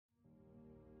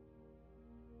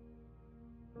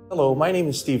Hello, my name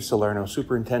is Steve Salerno,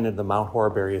 Superintendent of the Mount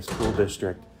Horeb Area School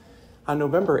District. On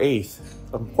November 8th,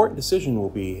 an important decision will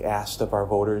be asked of our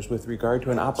voters with regard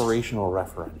to an operational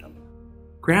referendum.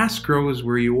 Grass grows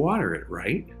where you water it,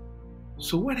 right?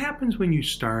 So what happens when you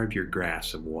starve your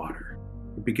grass of water?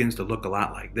 It begins to look a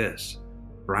lot like this,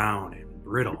 brown and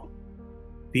brittle.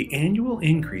 The annual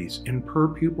increase in per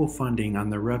pupil funding on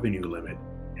the revenue limit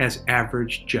has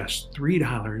averaged just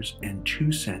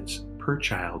 $3.02 per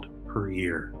child per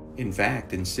year. In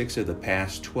fact, in 6 of the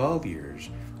past 12 years,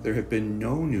 there have been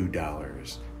no new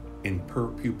dollars in per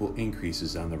pupil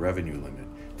increases on the revenue limit.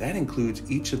 That includes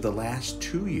each of the last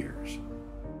 2 years.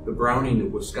 The browning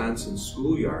of Wisconsin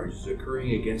schoolyards is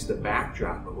occurring against a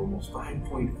backdrop of almost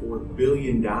 $5.4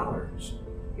 billion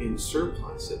in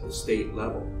surplus at the state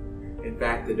level. In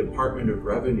fact, the Department of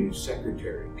Revenue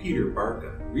Secretary Peter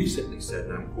Barca recently said,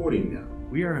 and I'm quoting now,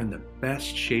 "We are in the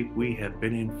best shape we have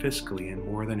been in fiscally in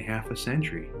more than half a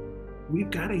century.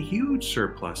 We've got a huge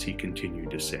surplus," he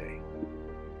continued to say.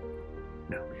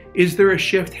 Now, is there a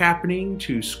shift happening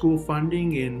to school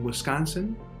funding in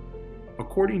Wisconsin?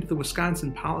 According to the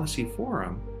Wisconsin Policy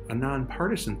Forum, a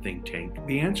nonpartisan think tank,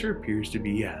 the answer appears to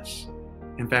be yes.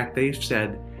 In fact, they've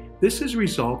said this has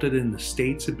resulted in the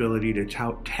state's ability to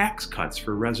tout tax cuts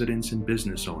for residents and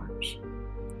business owners.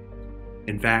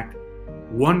 In fact,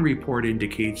 one report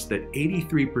indicates that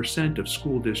 83% of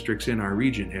school districts in our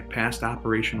region have passed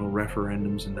operational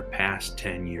referendums in the past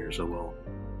 10 years alone.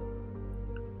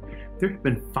 There have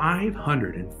been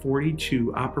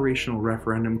 542 operational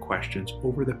referendum questions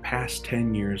over the past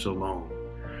 10 years alone,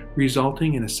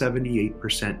 resulting in a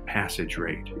 78% passage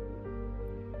rate.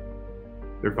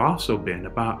 There have also been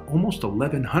about almost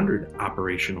 1,100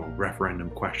 operational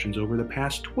referendum questions over the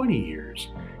past 20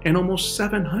 years, and almost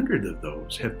 700 of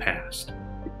those have passed.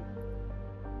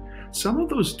 Some of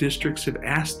those districts have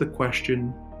asked the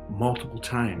question multiple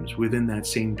times within that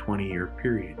same 20-year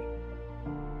period.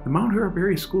 The Mount Horeb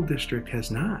Area School District has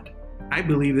not. I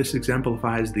believe this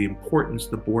exemplifies the importance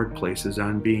the board places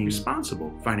on being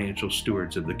responsible financial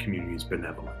stewards of the community's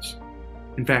benevolence.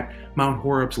 In fact, Mount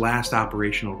Horeb's last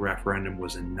operational referendum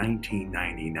was in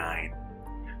 1999.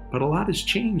 But a lot has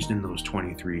changed in those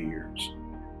 23 years.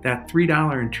 That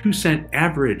 $3.02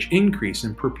 average increase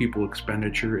in per pupil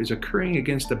expenditure is occurring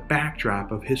against a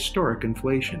backdrop of historic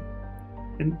inflation.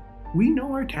 And we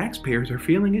know our taxpayers are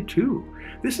feeling it too.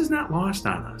 This is not lost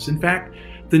on us. In fact,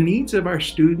 the needs of our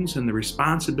students and the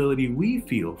responsibility we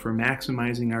feel for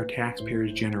maximizing our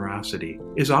taxpayers' generosity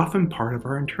is often part of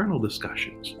our internal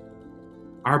discussions.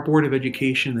 Our Board of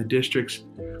Education and the district's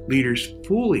leaders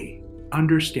fully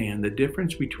understand the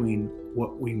difference between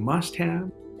what we must have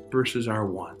versus our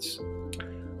wants.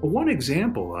 Well, one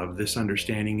example of this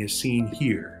understanding is seen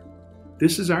here.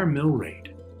 This is our mill rate.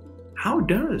 How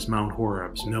does Mount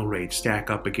Horeb's mill rate stack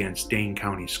up against Dane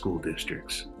County school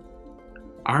districts?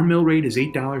 Our mill rate is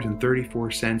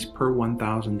 $8.34 per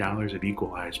 $1,000 of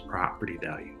equalized property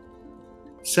value.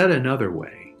 Said another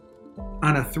way,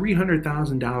 on a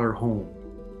 $300,000 home,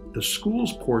 the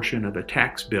school's portion of a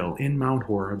tax bill in Mount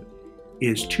Horeb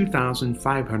is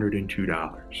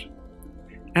 $2,502.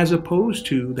 As opposed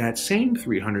to that same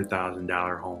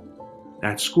 $300,000 home,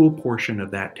 that school portion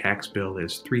of that tax bill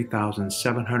is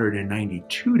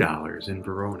 $3,792 in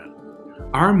Verona.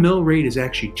 Our mill rate is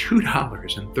actually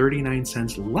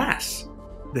 $2.39 less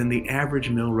than the average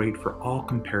mill rate for all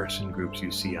comparison groups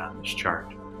you see on this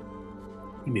chart.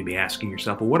 You may be asking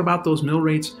yourself, well, what about those mill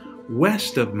rates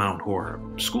west of Mount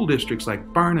Horeb? School districts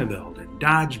like Barneveld and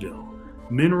Dodgeville,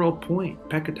 Mineral Point,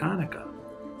 Pecatonica,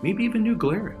 maybe even New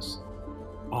Glarus.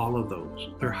 All of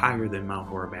those, they're higher than Mount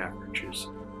Horeb averages.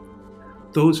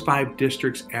 Those 5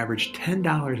 districts average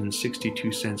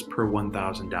 $10.62 per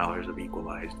 $1,000 of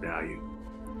equalized value.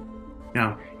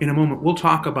 Now, in a moment, we'll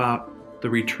talk about the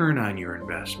return on your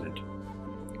investment.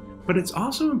 But it's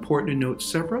also important to note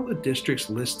several of the districts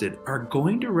listed are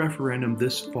going to referendum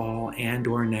this fall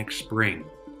and/or next spring.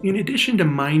 In addition to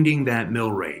minding that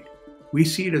mill rate, we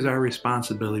see it as our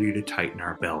responsibility to tighten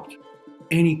our belt.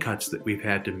 Any cuts that we've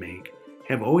had to make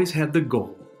have always had the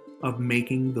goal of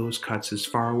making those cuts as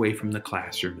far away from the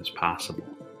classroom as possible.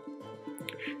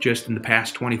 Just in the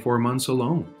past 24 months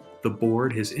alone, the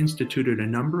board has instituted a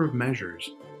number of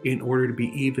measures in order to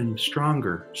be even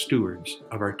stronger stewards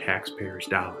of our taxpayers'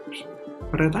 dollars.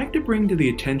 But I'd like to bring to the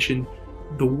attention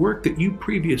the work that you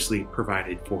previously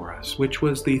provided for us, which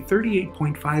was the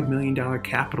 $38.5 million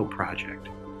capital project.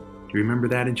 Do you remember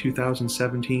that in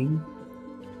 2017?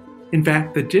 In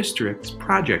fact, the district's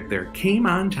project there came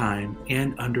on time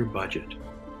and under budget.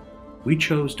 We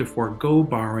chose to forego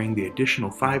borrowing the additional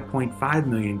 $5.5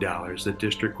 million the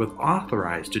district was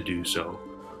authorized to do so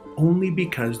only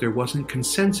because there wasn't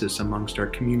consensus amongst our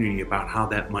community about how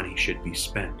that money should be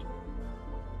spent.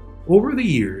 Over the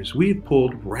years, we've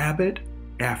pulled rabbit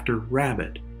after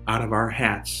rabbit out of our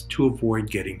hats to avoid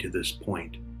getting to this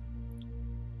point.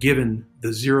 Given the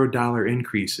 $0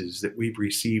 increases that we've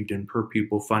received in per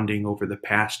pupil funding over the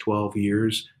past 12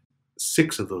 years,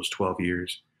 6 of those 12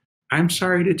 years, I'm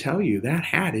sorry to tell you that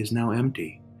hat is now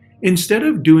empty. Instead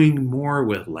of doing more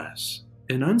with less,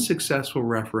 an unsuccessful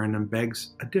referendum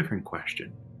begs a different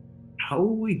question. How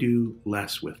will we do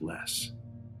less with less?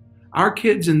 Our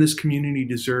kids in this community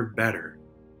deserve better.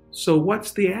 So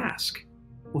what's the ask?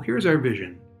 Well, here's our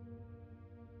vision